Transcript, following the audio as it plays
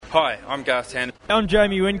Hi, I'm Garth Tander. I'm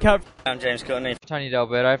Jamie Whincup. I'm James Courtney. Tony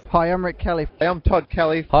D'Alberto. Hi, I'm Rick Kelly. Hey, I'm Todd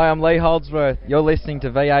Kelly. Hi, I'm Lee Holdsworth. You're listening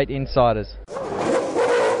to V8 Insiders.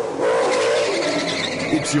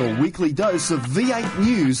 It's your weekly dose of V8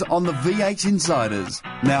 news on the V8 Insiders.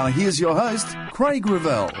 Now here's your host, Craig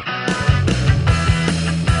Revell.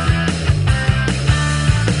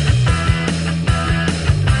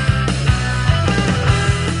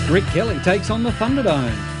 Rick Kelly takes on the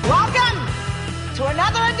Thunderdome. Welcome to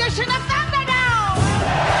another edition of Thunderdome!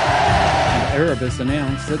 And Erebus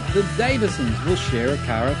announced that the Davisons will share a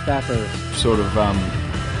car at Bathurst. Sort of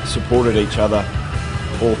supported each other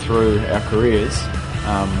all through our careers,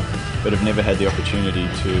 but have never had the opportunity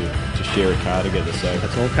to share a car together. So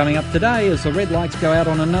that's all coming up today as the red lights go out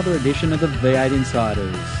on another edition of the V8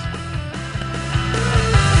 Insiders.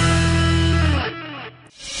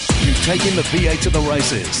 Taking the V8 to the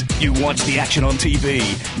races. You watch the action on TV.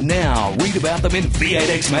 Now read about them in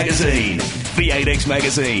V8X Magazine. V8X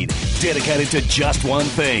Magazine, dedicated to just one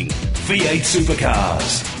thing, V8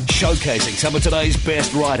 supercars. Showcasing some of today's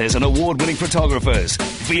best writers and award-winning photographers.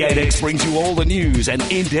 V8X brings you all the news and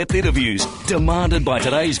in-depth interviews demanded by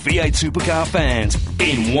today's V8 supercar fans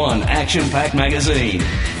in one action-packed magazine.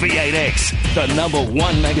 V8X, the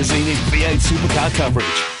 #1 magazine in V8 supercar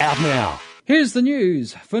coverage. Out now. Here's the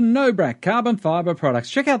news for Nobrac carbon fibre products.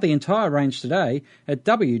 Check out the entire range today at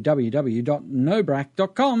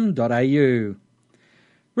www.nobrac.com.au.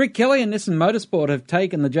 Rick Kelly and Nissan Motorsport have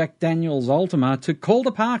taken the Jack Daniels Altima to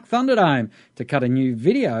Calder Park Thunderdome to cut a new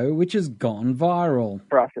video which has gone viral.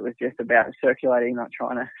 For us, it was just about circulating, not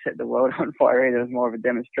trying to set the world on fire either. It was more of a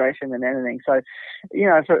demonstration than anything. So,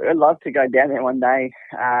 I'd love to go down there one day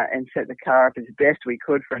and set the car up as best we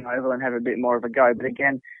could for an oval and have a bit more of a go. But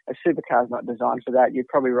again, a supercar's not designed for that. You'd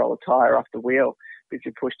probably roll a tyre off the wheel if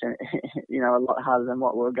you pushed it, a lot harder than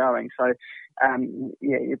what we're going. So,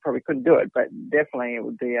 you probably couldn't do it, but definitely it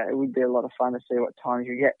would be a lot of fun to see what times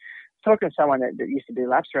you get. Talking to someone that used to do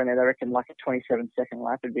laps around there, I reckon like a 27-second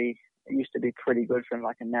lap used to be pretty good from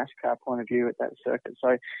like a NASCAR point of view at that circuit.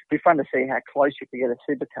 So it'd be fun to see how close you could get a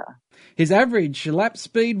supercar. His average lap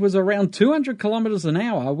speed was around 200 kilometres an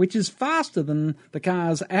hour, which is faster than the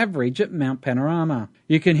car's average at Mount Panorama.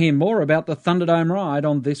 You can hear more about the Thunderdome ride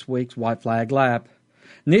on this week's White Flag Lap.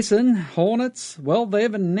 Nissan Hornets,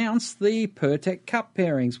 they've announced the Pertec Cup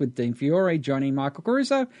pairings with Dean Fiore joining Michael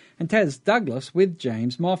Caruso and Taz Douglas with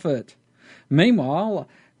James Moffat. Meanwhile,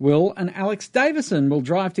 Will and Alex Davison will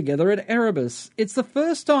drive together at Erebus. It's the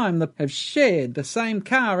first time they have shared the same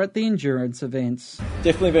car at the endurance events.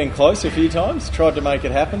 Definitely been close a few times. Tried to make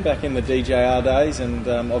it happen back in the DJR days and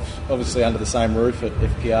obviously under the same roof at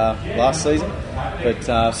FPR last season.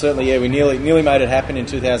 But certainly, we nearly made it happen in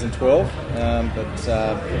 2012.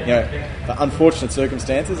 For unfortunate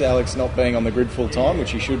circumstances, Alex not being on the grid full time, which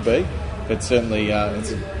he should be. But certainly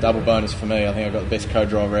it's a double bonus for me. I think I've got the best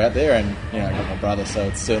co-driver out there and I've got my brother, so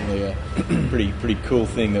it's certainly a pretty cool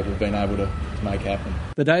thing that we've been able to make happen.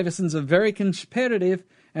 The Davisons are very competitive,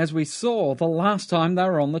 as we saw the last time they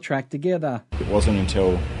were on the track together. It wasn't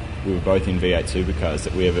until we were both in V8 supercars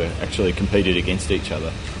that we ever actually competed against each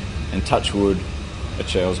other. And touch wood,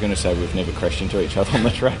 actually I was going to say we've never crashed into each other on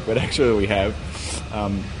the track, but actually we have.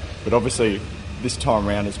 But obviously this time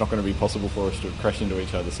round it's not going to be possible for us to crash into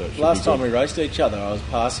each other. So last time we raced each other, I was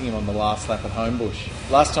passing him on the last lap at Homebush.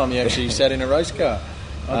 Last time he actually sat in a race car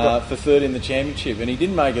for third in the championship, and he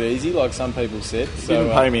didn't make it easy like some people said. So,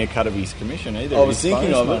 didn't pay me a cut of his commission either. I was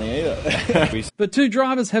thinking of it. The two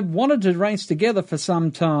drivers have wanted to race together for some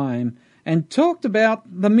time and talked about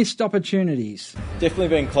the missed opportunities. Definitely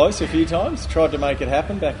been close a few times. Tried to make it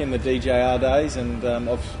happen back in the DJR days and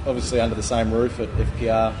obviously under the same roof at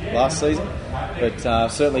FPR last season. But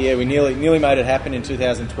certainly, we nearly made it happen in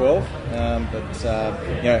 2012.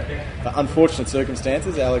 For unfortunate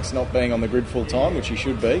circumstances, Alex not being on the grid full time, which he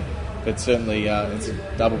should be. But certainly it's a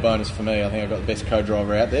double bonus for me. I think I've got the best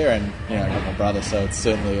co-driver out there and I've got my brother, so it's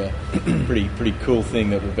certainly a pretty cool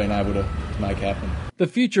thing that we've been able to make happen. The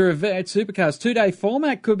future of V8 Supercars' two-day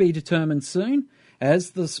format could be determined soon,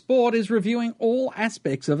 as the sport is reviewing all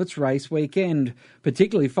aspects of its race weekend,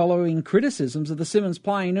 particularly following criticisms of the Symmons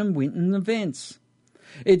Plain and Winton events.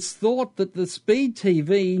 It's thought that the Speed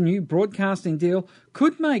TV new broadcasting deal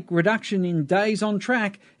could make reduction in days on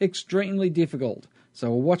track extremely difficult, so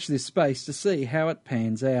we'll watch this space to see how it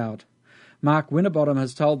pans out. Mark Winterbottom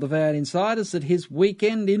has told the V8 Insiders that his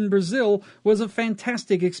weekend in Brazil was a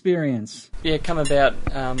fantastic experience. Yeah, come about.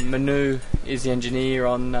 Manu is the engineer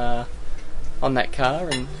on that car,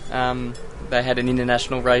 and they had an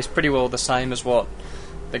international race, pretty well the same as what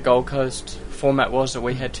the Gold Coast format was that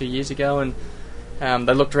we had 2 years ago, and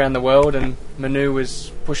they looked around the world, and Manu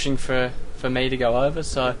was pushing for me to go over.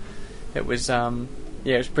 So it was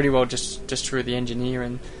it was pretty well just through the engineer,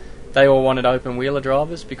 and they all wanted open wheeler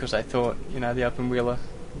drivers because they thought the open wheeler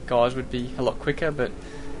guys would be a lot quicker. But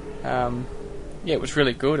it was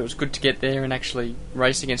really good. It was good to get there and actually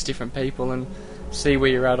race against different people and see where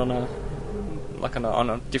you're at on a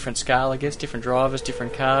different scale, I guess, different drivers,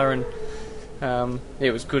 different car, and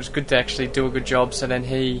it was good. It's good to actually do a good job. So then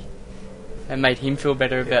it made him feel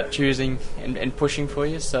better about choosing and pushing for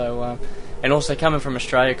you. So and also coming from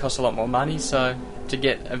Australia costs a lot more money. So to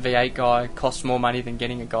get a V8 guy costs more money than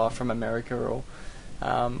getting a guy from America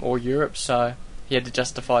or Europe. So he had to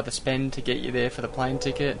justify the spend to get you there for the plane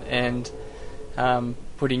ticket and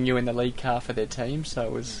putting you in the lead car for their team. So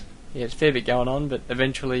it was it's a fair bit going on, but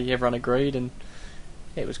eventually everyone agreed, and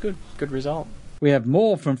it was good result. We have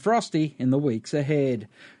more from Frosty in the weeks ahead.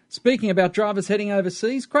 Speaking about drivers heading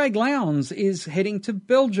overseas, Craig Lowndes is heading to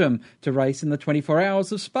Belgium to race in the 24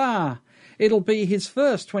 Hours of Spa. It'll be his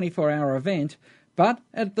first 24-hour event, but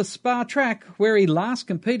at the Spa track where he last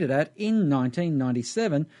competed at in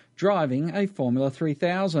 1997, driving a Formula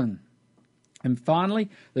 3000. And finally,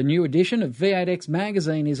 the new edition of V8X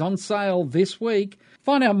magazine is on sale this week.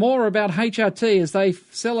 Find out more about HRT as they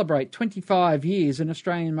celebrate 25 years in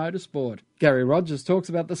Australian motorsport. Gary Rogers talks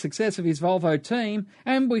about the success of his Volvo team,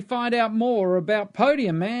 and we find out more about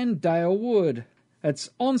podium man Dale Wood.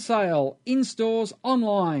 It's on sale in stores,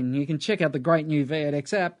 online. You can check out the great new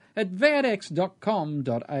V8X app at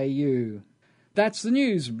v8x.com.au. That's the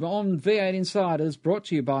news on V8 Insiders, brought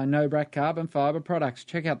to you by Nobrac Carbon Fibre Products.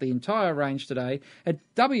 Check out the entire range today at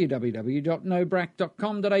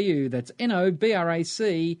www.nobrac.com.au. That's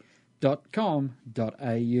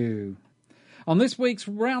nobrac.com.au. On this week's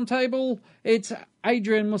roundtable, it's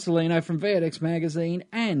Adrian Mussolino from V8X Magazine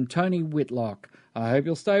and Tony Whitlock. I hope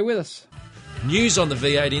you'll stay with us. News on the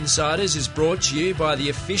V8 Insiders is brought to you by the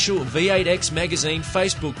official V8X Magazine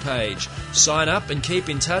Facebook page. Sign up and keep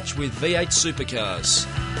in touch with V8 Supercars.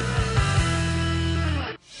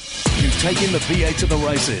 You've taken the V8 to the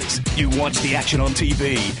races. You watch the action on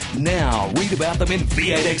TV. Now read about them in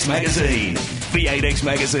V8X Magazine. V8X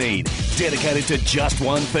Magazine, dedicated to just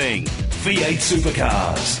one thing, V8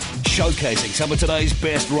 Supercars. Showcasing some of today's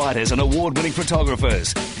best writers and award-winning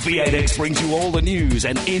photographers, V8X brings you all the news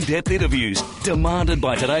and in-depth interviews demanded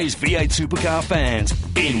by today's V8 Supercar fans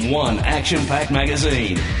in one action-packed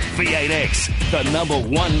magazine. V8X, the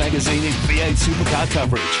 #1 magazine in V8 Supercar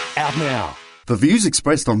coverage. Out now. The views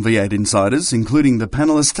expressed on V8 Insiders, including the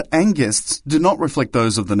panellists and guests, do not reflect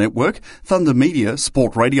those of the network, Thunder Media,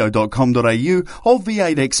 sportradio.com.au or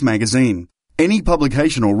V8X Magazine. Any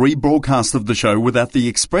publication or rebroadcast of the show without the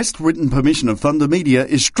expressed written permission of Thunder Media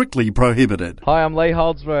is strictly prohibited. Hi, I'm Lee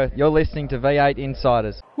Holdsworth. You're listening to V8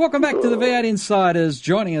 Insiders. Welcome back to the V8 Insiders.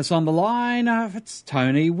 Joining us on the line, it's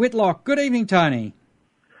Tony Whitlock. Good evening, Tony.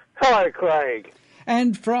 Hello, Craig.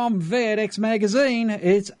 And from V8X Magazine,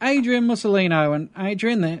 it's Adrian Mussolino. And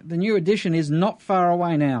Adrian, the new edition is not far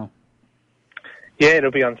away now. Yeah,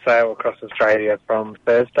 it'll be on sale across Australia from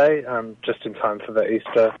Thursday, just in time for the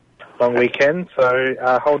Easter long weekend. So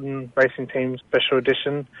Holden Racing Team Special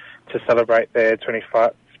Edition to celebrate their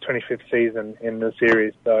 25th season in the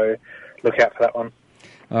series. So look out for that one.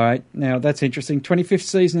 All right. Now, that's interesting. 25th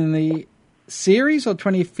season in the series or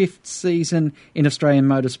 25th season in Australian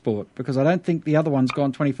motorsport? Because I don't think the other one's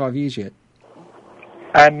gone 25 years yet.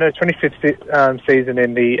 No, 25th season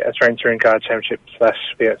in the Australian Touring Car Championship /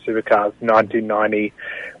 V8 Supercars. 1990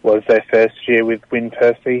 was their first year with Win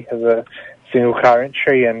Percy as a single car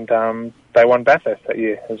entry, and they won Bathurst that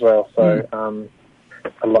year as well. So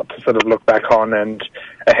a lot to sort of look back on and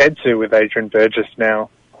ahead to with Adrian Burgess now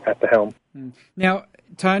at the helm. Now,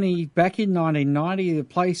 Tony, back in 1990, the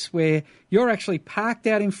place where you're actually parked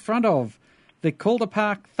out in front of, the Calder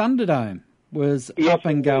Park Thunderdome, was up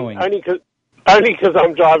and going. Only because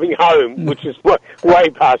I'm driving home, which is way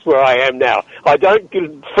past where I am now. I don't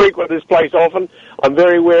frequent this place often. I'm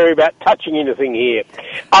very wary about touching anything here.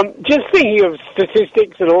 Just thinking of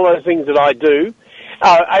statistics and all those things that I do,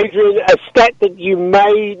 Adrian, a stat that you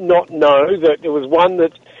may not know, that there was one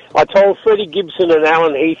that I told Freddie Gibson and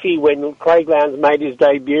Alan Heafy when Craig Lowndes made his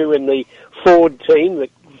debut in the Ford team that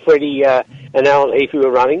Freddie and Alan Heafy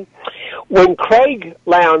were running. When Craig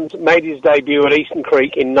Lowndes made his debut at Eastern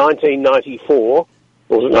Creek in 1994, or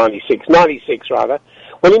was it 96? 96, rather.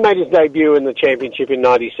 When he made his debut in the championship in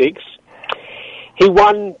 96, he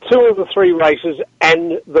won 2 of the 3 races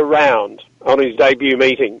and the round on his debut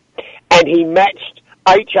meeting. And he matched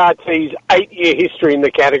HRT's 8-year history in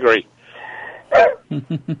the category.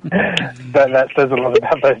 That says a lot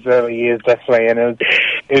about those early years, definitely. And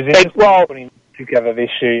it was together this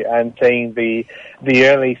year and seeing the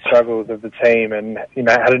early struggles of the team, and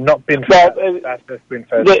had it not been for Bathurst win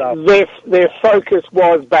first up, their focus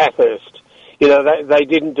was Bathurst. They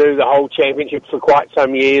didn't do the whole championship for quite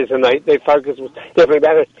some years, and their focus was definitely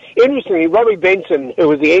Bathurst. Interestingly, Robbie Benson, who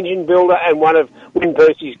was the engine builder and one of Win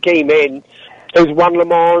Percy's key men, who's won Le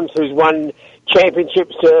Mans, who's won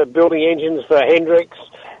championships building engines for Hendricks,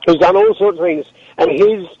 who's done all sorts of things, and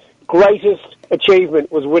his greatest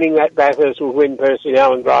achievement was winning that Bathurst with Win Percy and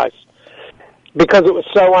Alan Grice, because it was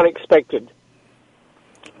so unexpected.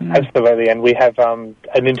 Absolutely, and we have an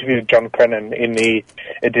interview with John Crennan in the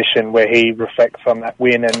edition where he reflects on that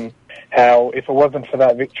win and how, if it wasn't for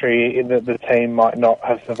that victory, the team might not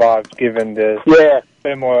have survived, given the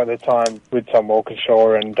turmoil at the time with Tom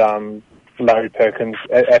Walkinshaw and Larry Perkins'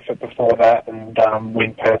 effort before that, and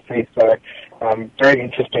Win Percy. So, very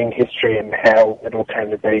interesting history and how it all came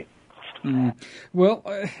to be. Well,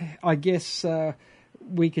 I guess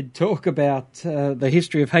we could talk about the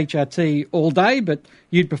history of HRT all day, but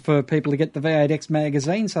you'd prefer people to get the V8X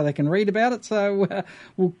magazine so they can read about it. So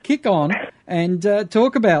we'll kick on and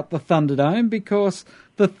talk about the Thunderdome, because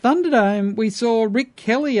the Thunderdome, we saw Rick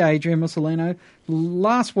Kelly, Adrian Mussolino,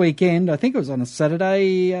 last weekend, I think it was on a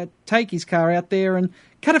Saturday, take his car out there and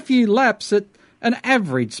cut a few laps at an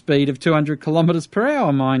average speed of 200 kilometres per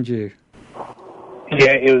hour, mind you.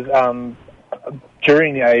 Yeah, it was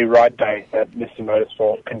during a ride day that Mr.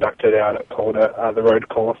 Motorsport conducted out at Calder, the road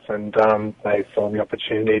course, and they saw the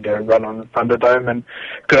opportunity to run on the Thunderdome, and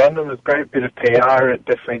good on them. It was a great bit of PR. It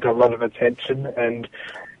definitely got a lot of attention, and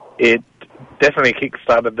it definitely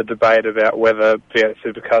kick-started the debate about whether V8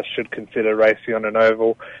 Supercars should consider racing on an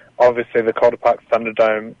oval. Obviously, the Calder Park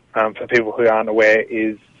Thunderdome, for people who aren't aware,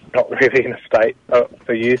 is not really in a state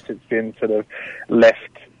for use. It's been sort of left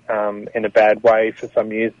in a bad way for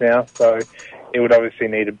some years now, so it would obviously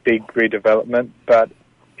need a big redevelopment, but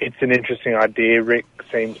it's an interesting idea. Rick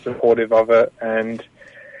seems supportive of it, and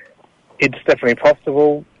it's definitely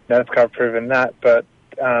possible. NASCAR have proven that, but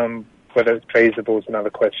whether it's feasible is another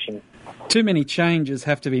question. Too many changes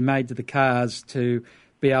have to be made to the cars to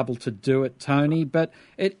be able to do it, Tony, but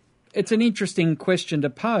it's an interesting question to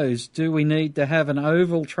pose. Do we need to have an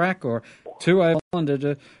oval track or two oval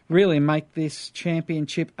to really make this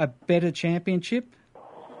championship a better championship?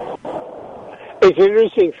 It's an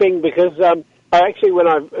interesting thing because when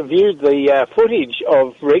I viewed the footage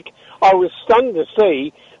of Rick, I was stunned to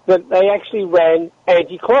see that they actually ran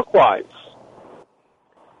anti-clockwise.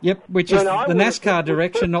 Yep, which is the NASCAR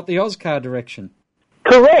direction, not the OzCar direction.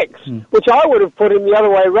 Correct, which I would have put him the other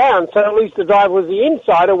way around, so at least the driver was the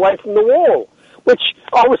inside away from the wall, which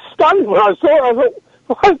I was stunned when I saw it. I thought,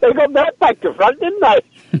 well, they got that back to front, didn't they?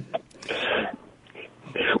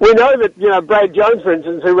 We know that, Brad Jones, for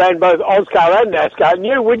instance, who ran both OzCar and NASCAR,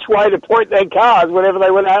 knew which way to point their cars whenever they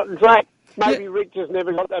went out and track. Maybe Rick just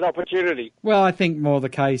never got that opportunity. Well, I think more the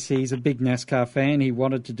case, he's a big NASCAR fan. He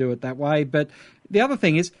wanted to do it that way. But the other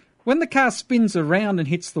thing is, when the car spins around and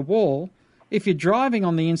hits the wall, if you're driving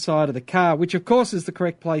on the inside of the car, which of course is the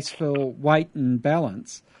correct place for weight and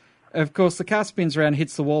balance, of course the car spins around and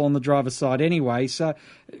hits the wall on the driver's side anyway, so,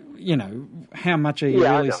 how much are you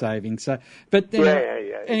really saving? So, but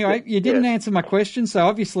anyway, you didn't answer my question, so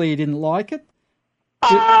obviously you didn't like it.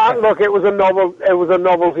 Look, it was a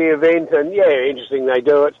novelty event, and interesting they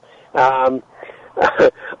do it. I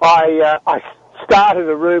started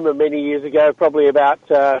a rumour many years ago, probably about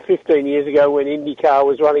 15 years ago, when IndyCar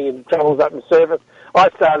was running in troubles up in Surface. I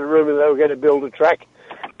started a rumour they were going to build a track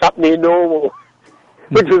up near Normal,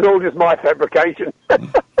 which was all just my fabrication.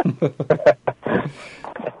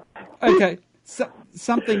 Okay, so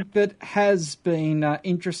something that has been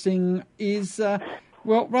interesting is,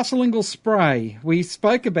 Russell Ingall's spray. We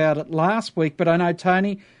spoke about it last week, but I know,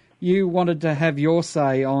 Tony, you wanted to have your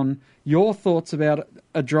say on your thoughts about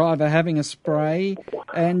a driver having a spray.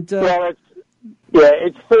 And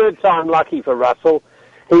it's third time lucky for Russell.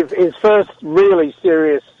 His first really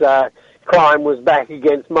serious crime was back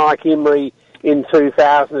against Mike Imrie in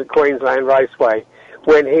 2000 at Queensland Raceway,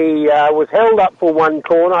 when he was held up for one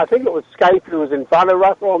corner. I think it was Scaife who was in front of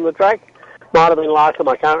Russell on the track. Might have been Larkham,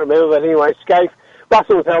 I can't remember, but anyway, Scaife.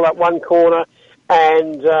 Russell was held up one corner,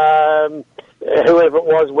 and whoever it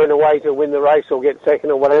was went away to win the race or get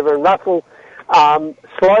second or whatever, and Russell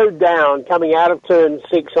slowed down coming out of turn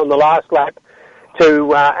 6 on the last lap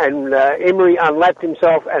and Imrie unlapped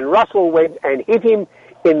himself, and Russell went and hit him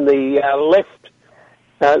in the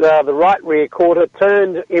the right rear quarter,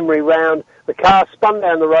 turned Imrie round, the car spun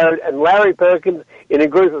down the road, and Larry Perkins, in a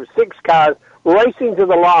group of 6 cars racing to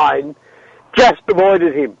the line, just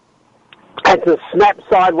avoided him. Had to snap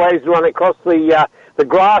sideways, run across the the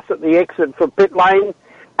grass at the exit for pit lane,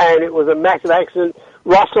 and it was a massive accident.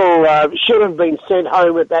 Russell should have been sent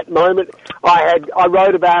home at that moment. I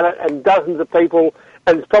wrote about it, and dozens of people,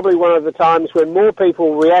 and it's probably one of the times when more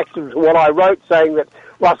people reacted to what I wrote, saying that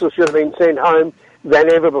Russell should have been sent home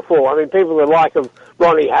than ever before. I mean, people the like of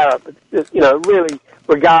Ronnie Harrop, really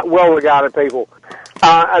well-regarded people.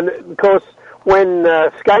 And of course, when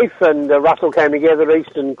Scaife and Russell came together at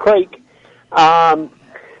Eastern Creek,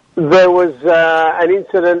 there was an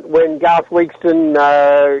incident when Garth Wigston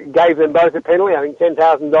gave them both a penalty, I think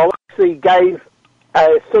 $10,000. He gave a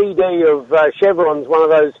CD of Chevron's, one of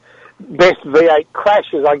those best V8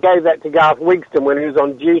 crashes. I gave that to Garth Wigston when he was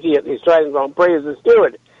on duty at the Australian Grand Prix as a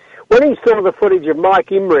steward. When he saw the footage of Mike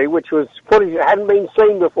Imrie, which was footage that hadn't been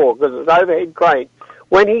seen before because it was overhead crane,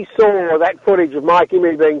 when he saw that footage of Mike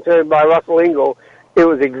Imrie being turned by Russell Ingall, it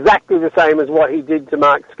was exactly the same as what he did to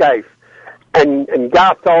Mark Scaife. And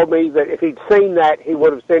Garth told me that if he'd seen that, he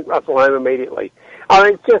would have sent Russell home immediately. I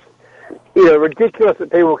mean, it's just, ridiculous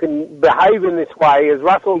that people can behave in this way, as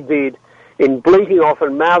Russell did, in bleating off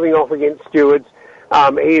and mouthing off against stewards.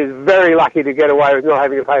 He is very lucky to get away with not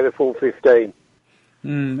having to pay the full 15.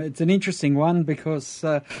 It's an interesting one because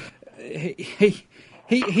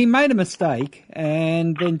he made a mistake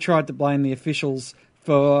and then tried to blame the officials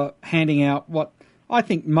for handing out what I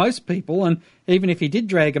think most people, and even if he did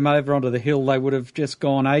drag him over onto the hill, they would have just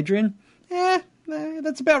gone, Adrian,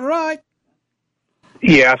 that's about right.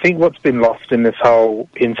 Yeah, I think what's been lost in this whole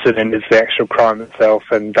incident is the actual crime itself,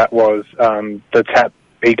 and that was the tap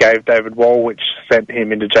he gave David Wall, which sent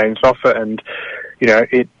him into James Moffat, and,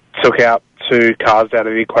 it took out 2 cars out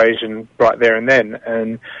of the equation right there and then.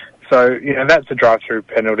 And so, that's a drive-through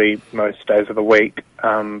penalty most days of the week.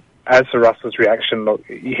 As for Russell's reaction, look,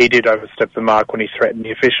 he did overstep the mark when he threatened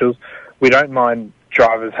the officials. We don't mind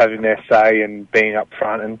drivers having their say and being up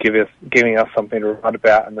front and giving us something to write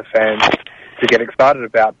about and the fans to get excited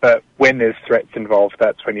about. But when there's threats involved,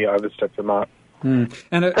 that's when you overstep the mark. And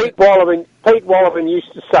Pete Wallerman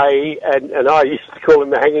used to say, and I used to call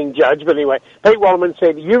him the hanging judge, but anyway, Pete Wallerman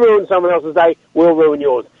said, you ruin someone else's day, we'll ruin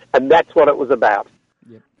yours. And that's what it was about.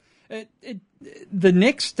 Yep. The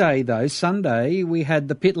next day, though, Sunday, we had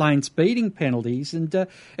the pit lane speeding penalties, and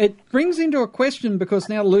it brings into a question because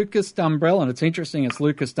now Lucas Dumbrell, and it's interesting, it's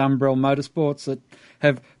Lucas Dumbrell Motorsports that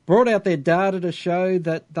have brought out their data to show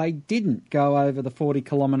that they didn't go over the 40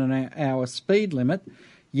 km/h speed limit,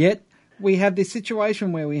 yet we have this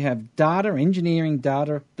situation where we have engineering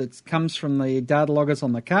data that comes from the data loggers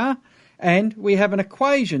on the car, and we have an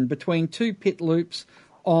equation between 2 pit loops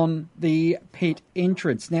on the pit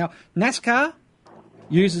entrance. Now, NASCAR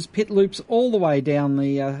uses pit loops all the way down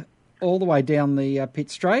the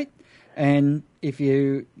pit straight, and if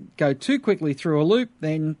you go too quickly through a loop,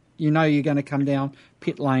 then you're going to come down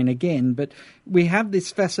pit lane again. But we have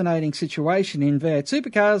this fascinating situation in V8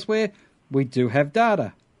 supercars where we do have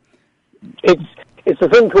data. It's a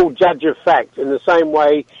thing called judge of fact, in the same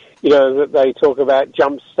way, that they talk about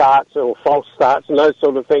jump starts or false starts and those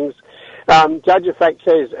sort of things. Judge of fact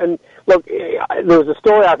says, and look, there was a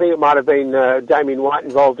story, I think it might have been Damien White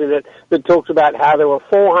involved in it, that talks about how there were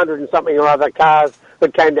 400 and something or other cars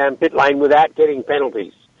that came down pit lane without getting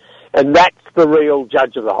penalties. And that's the real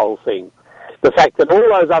judge of the whole thing. The fact that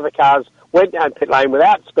all those other cars went down pit lane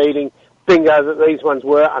without speeding, bingo that these ones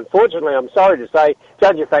were. Unfortunately, I'm sorry to say,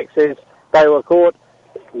 judge of fact says they were caught.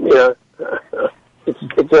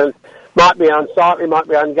 Might be unsightly, might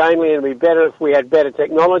be ungainly, and it'd be better if we had better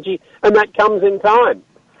technology, and that comes in time.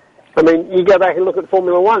 I mean, you go back and look at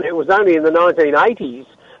Formula One. It was only in the 1980s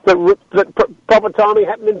that proper timing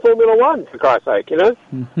happened in Formula One, for Christ's sake,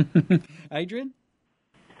 Adrian?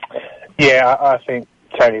 Yeah, I think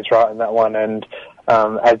Tony's right in that one, and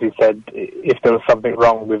as he said, if there was something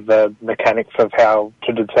wrong with the mechanics of how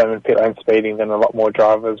to determine pit lane speeding, then a lot more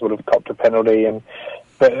drivers would have copped a penalty.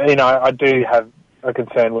 But I do have a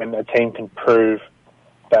concern when a team can prove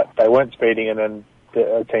that they weren't speeding and then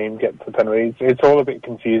a team gets the penalty. It's all a bit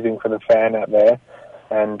confusing for the fan out there,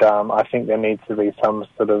 and I think there needs to be some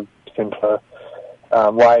sort of simpler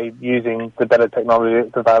way using the better technology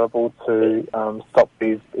that's available to stop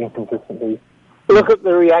these inconsistencies. Look at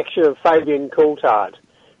the reaction of Fabian Coulthard,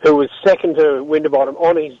 who was second to Winterbottom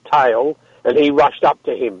on his tail, and he rushed up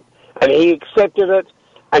to him, and he accepted it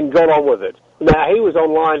and got on with it. Now, he was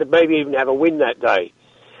online to maybe even have a win that day,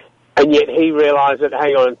 and yet he realised that,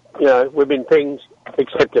 hang on, we've been pinged,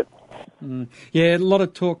 accept it. Yeah, a lot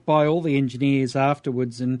of talk by all the engineers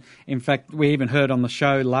afterwards, and in fact, we even heard on the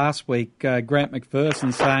show last week, Grant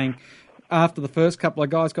McPherson saying after the first couple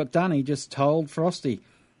of guys got done, he just told Frosty,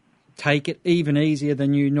 take it even easier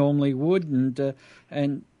than you normally would,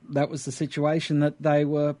 and that was the situation that they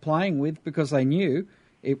were playing with, because they knew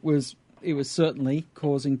it was certainly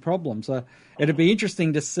causing problems. It'd be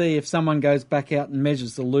interesting to see if someone goes back out and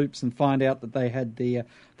measures the loops and find out that they had the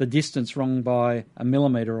distance wrong by a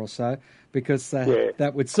millimetre or so, because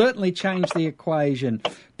that would certainly change the equation.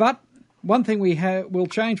 But one thing we'll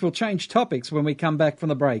change topics when we come back from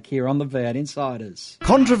the break here on the V8 Insiders.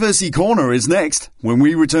 Controversy Corner is next, when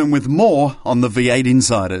we return with more on the V8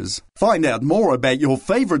 Insiders. Find out more about your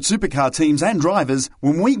favourite supercar teams and drivers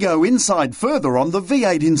when we go inside further on the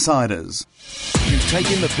V8 Insiders. You've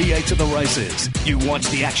taken the V8 to the races. You watch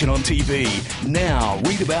the action on TV. Now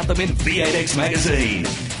read about them in V8X Magazine.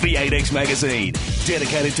 V8X Magazine,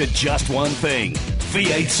 dedicated to just one thing,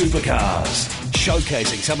 V8 supercars.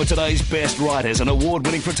 Showcasing some of today's best writers and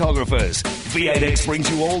award-winning photographers, V8X brings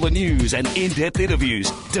you all the news and in-depth interviews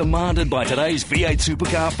demanded by today's V8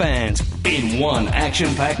 supercar fans in one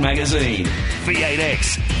action-packed magazine.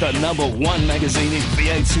 V8X, the #1 magazine in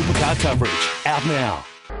V8 supercar coverage. Out now.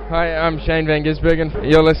 Hi, I'm Shane Van Gisbergen.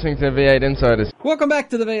 You're listening to V8 Insiders. Welcome back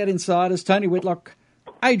to the V8 Insiders. Tony Whitlock,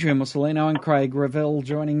 Adrian Mussolino and Craig Revell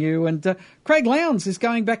joining you. And Craig Lowndes is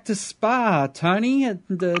going back to Spa, Tony,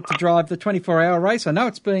 to drive the 24-hour race. I know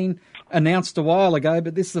it's been announced a while ago,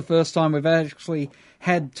 but this is the first time we've actually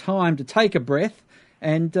had time to take a breath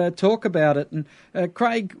and talk about it. And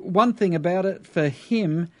Craig, one thing about it for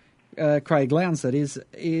him, Craig Lowndes, that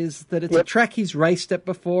is that it's a track he's raced at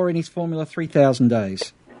before in his Formula 3000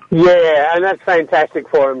 days. Yeah, and that's fantastic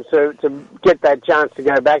for him to get that chance to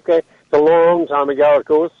go back there. It's a long time ago, of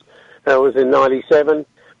course. It was in 97.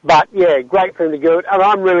 But, yeah, great for him to do it. And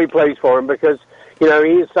I'm really pleased for him because, he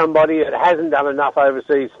is somebody that hasn't done enough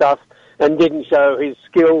overseas stuff and didn't show his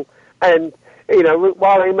skill. And,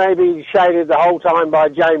 while he may be shaded the whole time by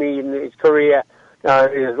Jamie in his career,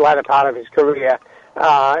 in his latter part of his career,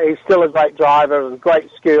 he's still a great driver with great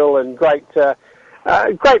skill and great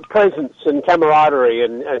presence and camaraderie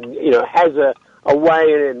and has a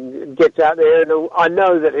way and gets out there, and I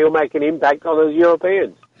know that he'll make an impact on us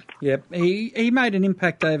Europeans. Yep, he made an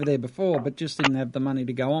impact over there before, but just didn't have the money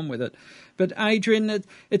to go on with it. But Adrian,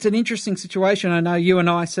 it's an interesting situation. I know you and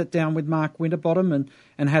I sat down with Mark Winterbottom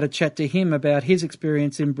and had a chat to him about his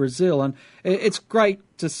experience in Brazil, and it's great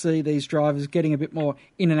to see these drivers getting a bit more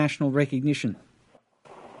international recognition.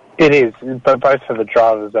 It is, but both for the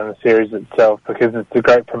drivers and the series itself, because it's a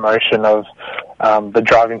great promotion of the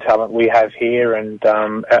driving talent we have here and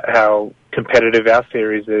how competitive our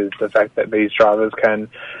series is. The fact that these drivers can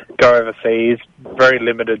go overseas, very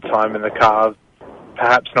limited time in the cars,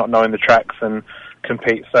 perhaps not knowing the tracks and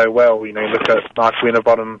compete so well. You look at Mark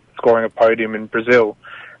Winterbottom scoring a podium in Brazil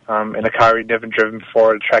in a car he'd never driven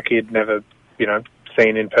before, at a track he'd never,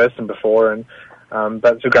 seen in person before, and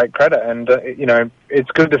that's a great credit, and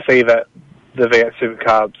it's good to see that the V8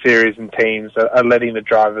 Supercar series and teams are letting the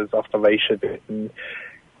drivers off the leash a bit, and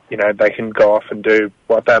they can go off and do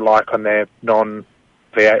what they like on their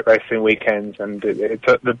non-V8 racing weekends, and it's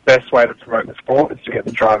the best way to promote the sport is to get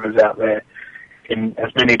the drivers out there in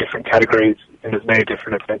as many different categories in as many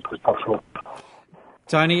different events as possible.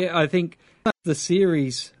 Tony, I think the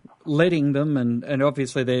series letting them, and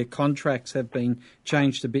obviously their contracts have been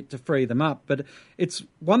changed a bit to free them up, but it's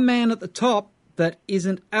one man at the top that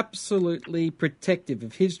isn't absolutely protective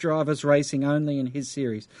of his drivers racing only in his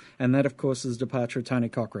series, and that, of course, is the departure of Tony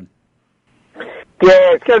Cochrane.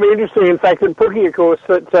 Yeah, it's going to be interesting. In fact, in Pookie, of course,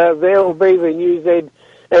 that there will be the new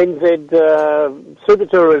NZ Super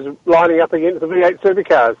Tourers lining up against the V8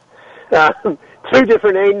 Supercars. Two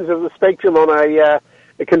different ends of the spectrum on a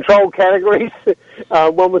control categories,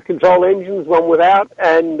 one with control engines, one without,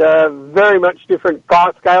 and very much different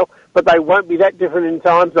car scale, but they won't be that different in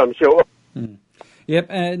times, I'm sure. Yep,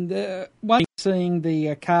 and one seeing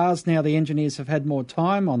the cars now, the engineers have had more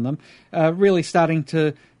time on them, really starting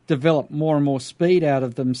to develop more and more speed out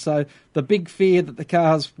of them. So the big fear that the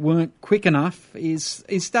cars weren't quick enough is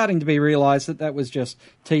starting to be realised that was just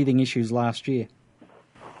teething issues last year.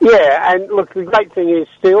 Yeah, and look, the great thing is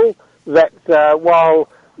still that while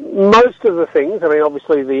most of the things,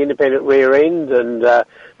 obviously the independent rear end and the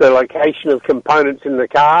location of components in the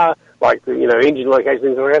car, like the engine location,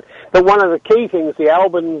 things like that, but one of the key things, the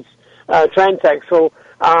Albans transaxle,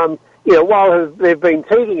 while there have been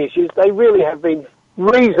teething issues, they really have been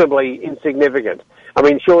reasonably insignificant.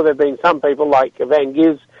 Sure, there have been some people like Van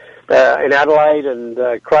Gis in Adelaide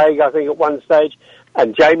and Craig, I think, at one stage,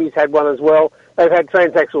 and Jamie's had one as well. They've had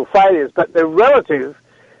transaxle failures, but they're relative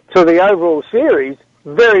to the overall series,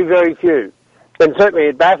 very, very few. And certainly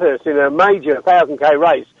at Bathurst, in a major 1,000k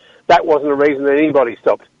race, that wasn't a reason that anybody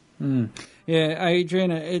stopped. Yeah,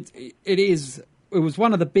 Adrian, it is it was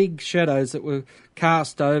one of the big shadows that were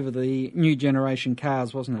cast over the new generation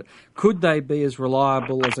cars, wasn't it? Could they be as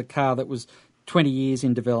reliable as a car that was 20 years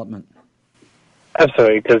in development?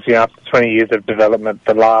 Absolutely, because after 20 years of development,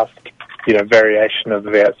 the last variation of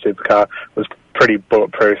the V8 supercar was pretty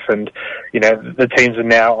bulletproof, and the teams are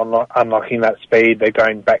now unlocking that speed. They're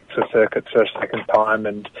going back to circuits for a second time,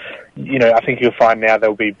 and I think you'll find now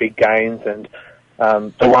there'll be big gains. And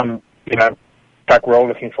the one track we're all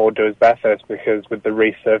looking forward to is Bathurst, because with the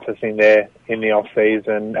resurfacing there in the off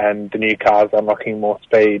season and the new cars unlocking more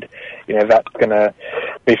speed, that's going to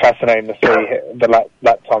be fascinating to see the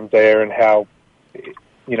lap times there and how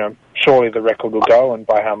surely the record will go and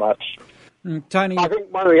by how much. Tony, I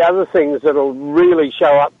think one of the other things that'll really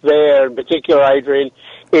show up there, in particular, Adrian,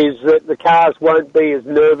 is that the cars won't be as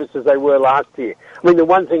nervous as they were last year. I mean, the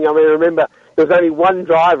one thing, remember, there was only one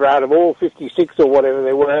driver out of all 56 or whatever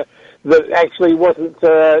there were that actually wasn't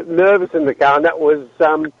nervous in the car, and that was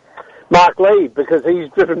Mark Lee, because he's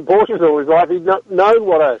driven Porsches all his life. He's not known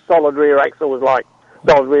what a solid rear axle was like,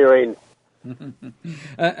 solid rear end.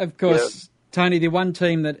 Of course, Tony, the one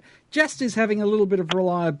team that just is having a little bit of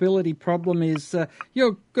reliability problem is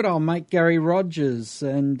your good old mate Gary Rogers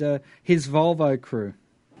and his Volvo crew.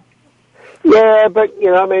 Yeah, but,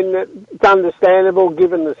 it's understandable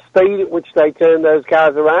given the speed at which they turned those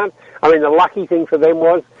cars around. I mean, the lucky thing for them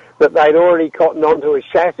was that they'd already cottoned onto a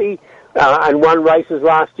chassis and won races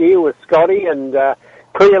last year with Scotty, and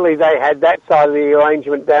clearly they had that side of the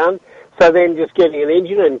arrangement down. So then just getting an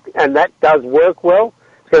engine, and that does work well.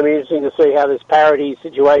 It's going to be interesting to see how this parity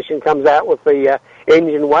situation comes out with the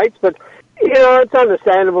engine weights. But, it's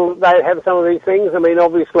understandable that they have some of these things. I mean,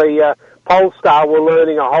 obviously, Polestar were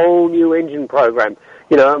learning a whole new engine program.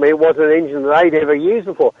 It wasn't an engine that they'd ever used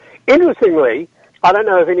before. Interestingly, I don't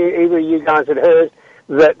know if either of you guys had heard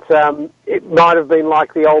that it might have been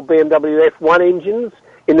like the old BMW F1 engines,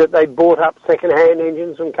 in that they bought up second-hand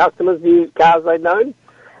engines from customers, new cars they'd known.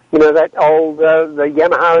 That old, the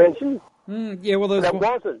Yamaha engine? That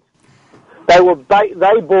wasn't. They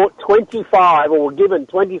bought 25, or were given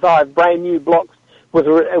 25 brand new blocks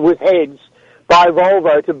with heads by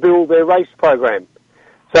Volvo to build their race program.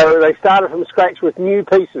 So they started from scratch with new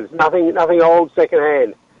pieces, nothing old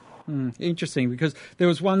second-hand. Interesting, because there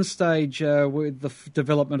was one stage with the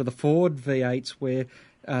development of the Ford V8s where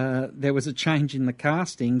there was a change in the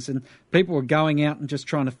castings, and people were going out and just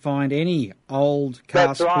trying to find any old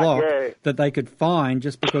cast block that they could find,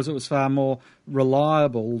 just because it was far more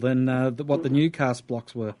reliable than what the new cast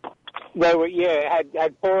blocks were. They were,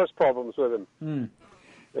 had porous problems with them.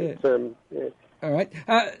 All right.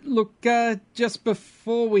 Look, just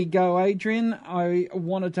before we go, Adrian, I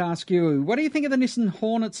wanted to ask you, what do you think of the Nissan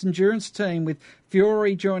Hornets endurance team with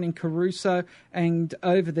Fiore joining Caruso and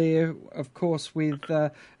over there, of course, with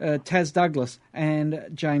Taz Douglas and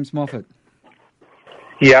James Moffat?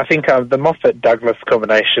 Yeah, I think the Moffat-Douglas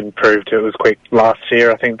combination proved it was quick last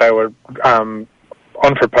year. I think they were on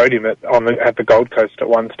for a podium at the Gold Coast at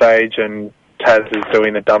one stage, and Taz is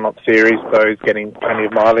doing the Dunlop series, so he's getting plenty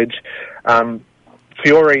of mileage.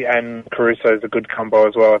 Fiore and Caruso is a good combo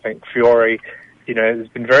as well. I think Fiore, has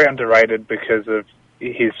been very underrated because of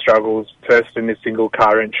his struggles, first in his single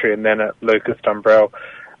car entry and then at Lucas Dumbrell.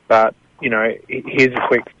 But, he's a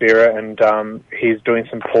quick steerer, and he's doing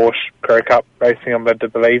some Porsche Pro Cup racing, I'm led to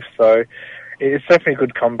believe. So it's definitely a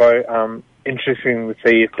good combo. Interesting to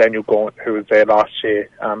see if Daniel Gaunt, who was there last year,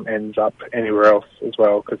 ends up anywhere else as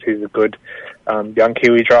well, because he's a good young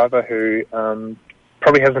Kiwi driver who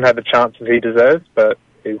probably hasn't had the chances he deserves, but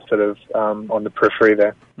is sort of on the periphery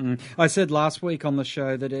there. I said last week on the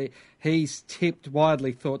show that he's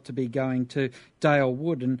widely thought to be going to Dale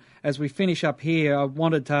Wood. And as we finish up here, I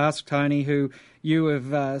wanted to ask Tony, who you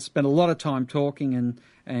have spent a lot of time talking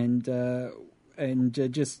and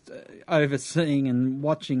just overseeing and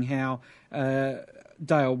watching how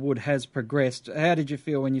Dale Wood has progressed. How did you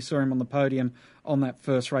feel when you saw him on the podium on that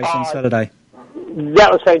first race on Saturday?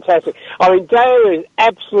 That was fantastic. I mean, Dale is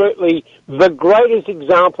absolutely the greatest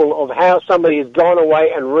example of how somebody has gone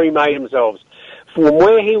away and remade themselves. From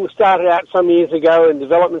where he started out some years ago in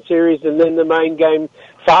development series, and then the main game,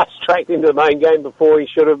 fast-tracked into the main game before he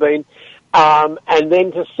should have been, and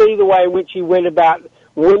then to see the way in which he went about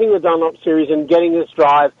winning the Dunlop series and getting this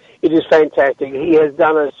drive, it is fantastic. He has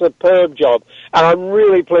done a superb job, and I'm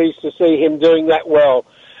really pleased to see him doing that well.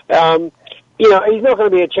 He's not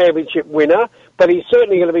going to be a championship winner, but he's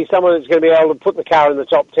certainly going to be someone that's going to be able to put the car in the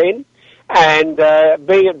top 10. And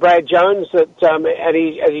being at Brad Jones, as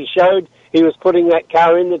he showed, he was putting that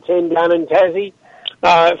car in the 10 down in Tassie.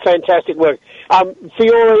 Fantastic work.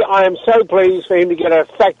 Fiore, I am so pleased for him to get a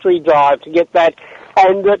factory drive, to get that,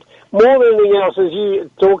 and that more than anything else, as you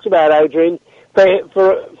talked about, Adrian,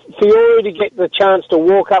 for Fiore to get the chance to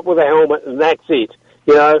walk up with a helmet and that's it.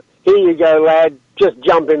 You know, here you go, lad, just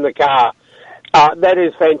jump in the car. That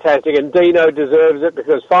is fantastic, and Dino deserves it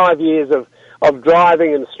because 5 years of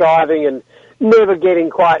driving and striving and never getting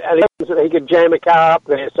quite, and he could jam a car up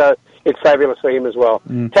there, so it's fabulous for him as well.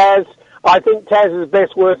 Taz, I think Taz's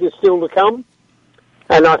best work is still to come,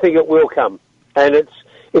 and I think it will come. And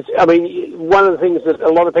I mean, one of the things that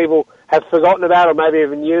a lot of people have forgotten about, or maybe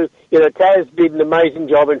even you know, Taz did an amazing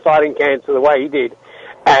job in fighting cancer the way he did,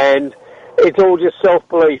 and it's all just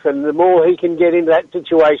self-belief, and the more he can get into that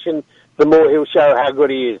situation, the more he'll show how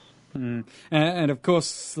good he is. And of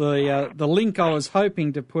course, the link I was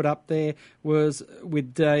hoping to put up there was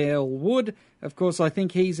with Dale Wood. Of course, I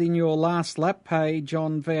think he's in your last lap page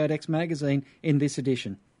on V8X Magazine in this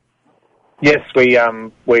edition. Yes,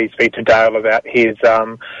 we speak to Dale about his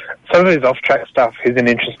some of his off-track stuff. Is an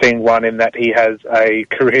interesting one in that he has a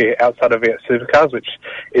career outside of V8 Supercars, which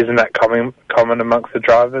isn't that common amongst the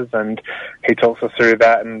drivers, and he talks us through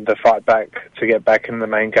that and the fight back to get back in the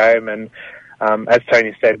main game. And as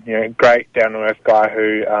Tony said, you know, great down-to-earth guy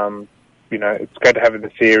who, you know, it's great to have in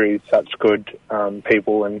the series such good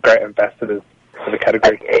people and great ambassadors for the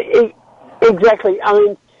category. Exactly. I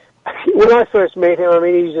mean, when I first met him, I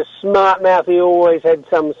mean, he's a smart mouth. He always had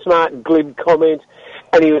some smart glib comment,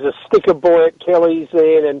 and he was a sticker boy at Kelly's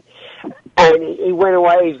then, and he went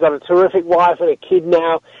away. He's got a terrific wife and a kid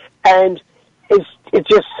now, and it's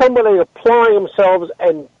just somebody applying themselves,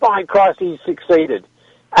 and by Christ, he's succeeded.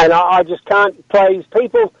 And I just can't praise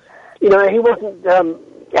people. You know, he wasn't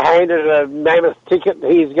handed a mammoth ticket,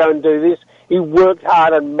 he's going to do this. He worked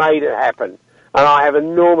hard and made it happen. And I have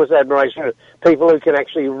enormous admiration for people who can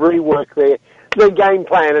actually rework their game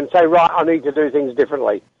plan and say, right, I need to do things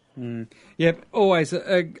differently. Yep, always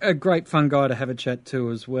a great fun guy to have a chat to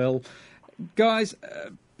as well. Guys,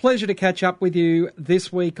 pleasure to catch up with you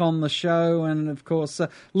this week on the show, and of course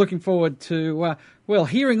looking forward to,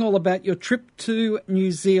 hearing all about your trip to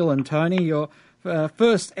New Zealand, Tony, your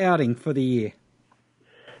first outing for the year.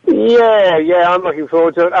 Yeah, I'm looking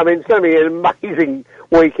forward to it. I mean, it's going to be an amazing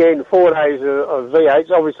weekend, 4 days of V8s.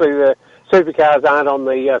 Obviously, the supercars aren't on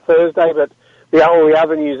the Thursday, but all the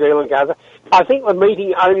other New Zealand cars. I think the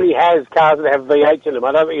meeting only has cars that have V8s in them.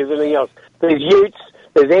 I don't think there's anything else. There's Utes,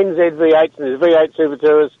 there's NZ V8s, and there's V8 Super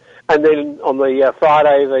Tours, and then on the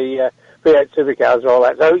Friday, the V8 supercars are all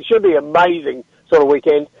that. So it should be an amazing sort of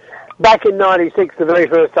weekend. Back in '96, the very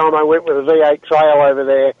first time I went with a V8 trail over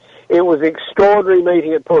there, it was an extraordinary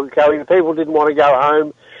meeting at Pukekohe. The people didn't want to go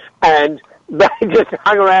home, and they just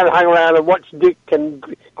hung around and watched Dick and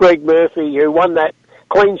Greg Murphy, who won that,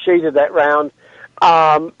 clean sheeted that round.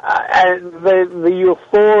 And the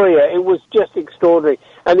euphoria, it was just extraordinary.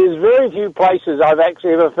 And there's very few places I've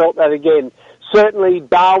actually ever felt that again. Certainly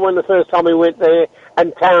Darwin the first time we went there,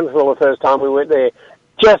 and Townsville the first time we went there.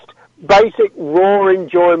 Just basic raw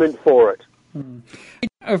enjoyment for it.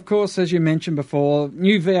 Of course, as you mentioned before,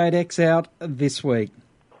 new V8X out this week.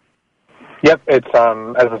 Yep, it's,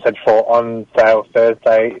 as I said before, on sale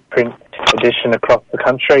Thursday, print edition across the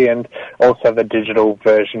country, and also the digital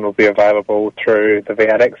version will be available through the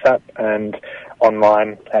V8X app and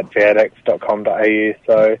online at v8x.com.au.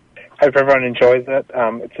 So hope everyone enjoys it.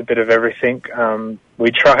 It's a bit of everything. We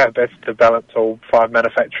try our best to balance all 5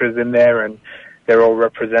 manufacturers in there, and they're all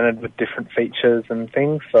represented with different features and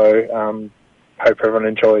things. So hope everyone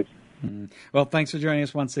enjoys. Well, thanks for joining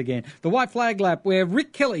us once again. The White Flag Lap, where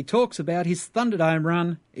Rick Kelly talks about his Thunderdome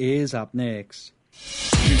run, is up next.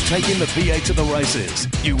 You've taken the V8 to the races.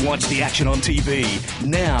 You watch the action on TV.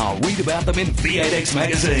 Now read about them in V8X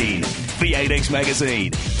Magazine. V8X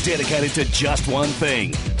Magazine, dedicated to just one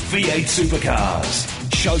thing, V8 Supercars.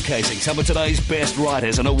 Showcasing some of today's best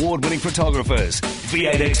writers and award-winning photographers,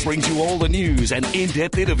 V8X brings you all the news and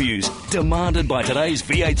in-depth interviews demanded by today's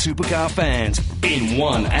V8 Supercar fans in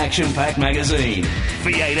one action-packed magazine.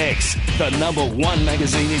 V8X, the #1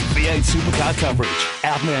 magazine in V8 Supercar coverage.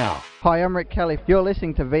 Out now. Hi, I'm Rick Kelly. You're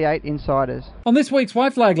listening to V8 Insiders. On this week's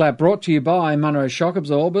White Flag Lap, brought to you by Munro Shock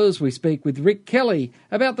Absorbers, we speak with Rick Kelly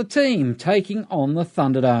about the team taking on the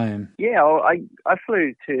Thunderdome. Yeah, well, I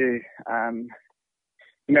flew to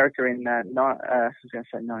America in, I was going to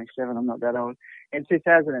say 97, I'm not that old, in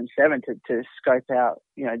 2007 to scope out,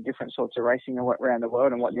 different sorts of racing around the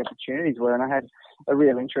world and what the opportunities were. And I had a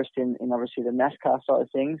real interest in obviously the NASCAR side of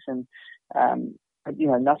things, and,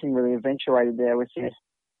 nothing really eventuated there with the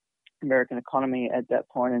American economy at that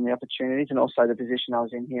point and the opportunities, and also the position I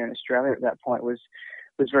was in here in Australia at that point was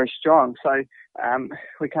very strong. So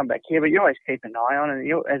we come back here, but you always keep an eye on it.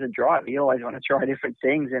 And as a driver, you always want to try different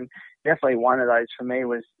things. And definitely one of those for me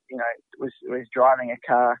was driving a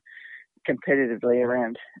car competitively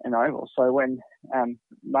around an oval. So when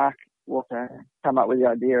Mark Walker come up with the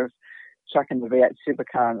idea of chucking the V8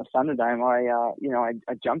 supercar in the Thunderdome,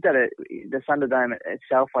 I jumped at it. The Thunderdome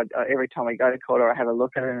itself, every time we go to Calder, I have a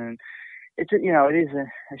look at it, and it is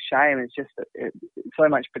a shame. It's just so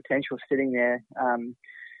much potential sitting there,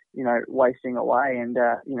 wasting away. And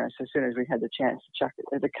so as soon as we had the chance to chuck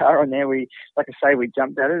the car on there, we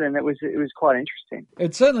jumped at it, and it was quite interesting.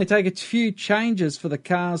 It'd certainly take a few changes for the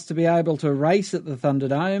cars to be able to race at the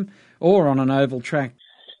Thunderdome or on an oval track.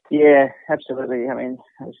 Yeah, absolutely. I mean,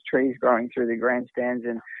 there's trees growing through the grandstands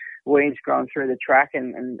and weeds growing through the track,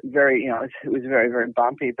 and very, it was very, very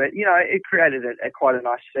bumpy. But it created quite a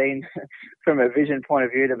nice scene from a vision point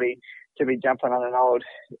of view to be jumping on an old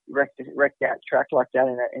wrecked out track like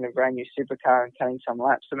that in a brand new supercar and cutting some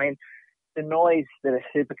laps. I mean, the noise that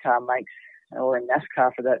a supercar makes, or a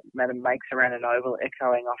NASCAR for that matter, makes around an oval,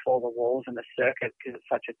 echoing off all the walls and the circuit because it's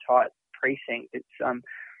such a tight precinct.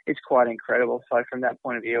 It's quite incredible. So from that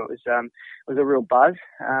point of view, it was a real buzz,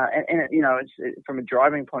 and it's from a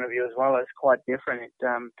driving point of view as well. It's quite different.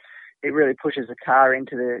 It really pushes the car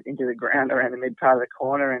into the ground around the mid part of the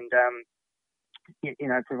corner, and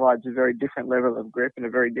provides a very different level of grip and a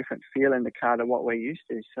very different feel in the car to what we're used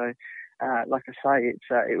to. So, like I say,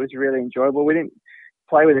 it was really enjoyable. We didn't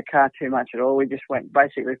play with the car too much at all. We just went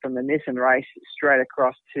basically from the Nissan race straight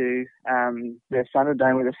across to the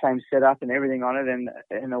Thunderdome with the same setup and everything on it,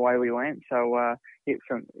 and away we went. So it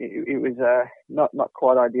was not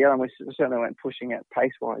quite ideal, and we certainly weren't pushing it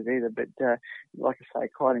pace-wise either, but like I say,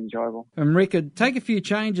 quite enjoyable. And Rick, it'd take a few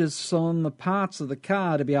changes on the parts of the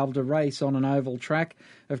car to be able to race on an oval track.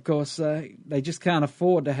 Of course, they just can't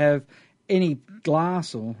afford to have any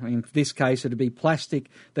glass, or in this case it'd be plastic,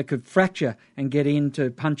 that could fracture and get into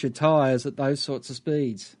puncture tyres at those sorts of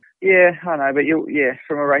speeds. Yeah, I know, but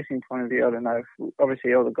from a racing point of view, I don't know.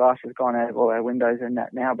 Obviously, all the glass has gone out of all our windows and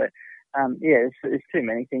that now, but it's too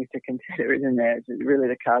many things to consider, isn't there? Really,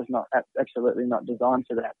 the car's absolutely not designed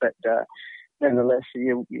for that, but nevertheless,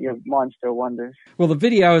 your mind still wonders. Well, the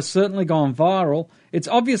video has certainly gone viral. It's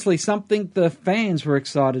obviously something the fans were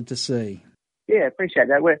excited to see. Yeah, appreciate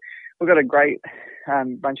that. We've got a great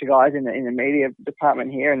bunch of guys in the media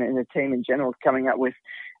department here, and in the team in general, coming up with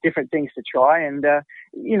different things to try. And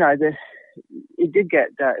it did get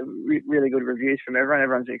really good reviews from everyone.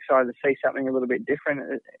 Everyone's excited to see something a little bit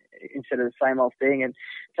different instead of the same old thing, and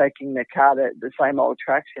taking the car to the same old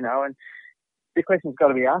tracks, And the question's got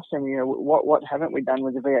to be asked, and what haven't we done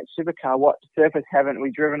with the V8 supercar? What surface haven't we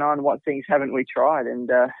driven on? What things haven't we tried? And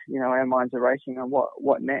our minds are racing on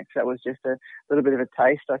what next. That was just a little bit of a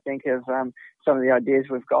taste, I think, of some of the ideas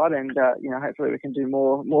we've got, and hopefully we can do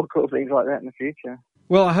more cool things like that in the future.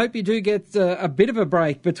 Well, I hope you do get a bit of a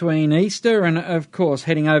break between Easter and, of course,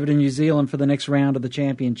 heading over to New Zealand for the next round of the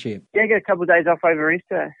championship. Yeah, get a couple of days off over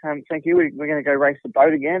Easter. Thank you. We're going to go race the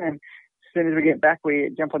boat again, and as soon as we get back, we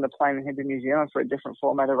jump on the plane and head to New Zealand for a different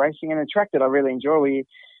format of racing, and a track that I really enjoy. We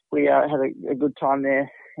had a good time there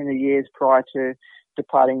in the years prior to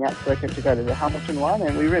departing that circuit to go to the Hamilton one,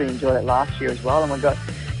 and we really enjoyed it last year as well. And we've got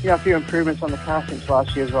a few improvements on the car since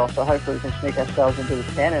last year as well. So hopefully we can sneak ourselves into the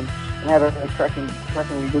 10 and have a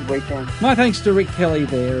crackingly good weekend. My thanks to Rick Kelly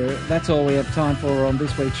there. That's all we have time for on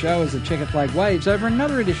this week's show as the Checker Flag waves over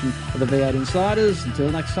another edition of the V8 Insiders. Until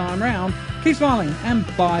next time round, keep smiling and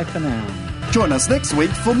bye for now. Join us next week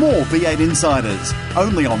for more V8 Insiders,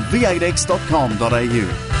 only on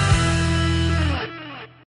v8x.com.au.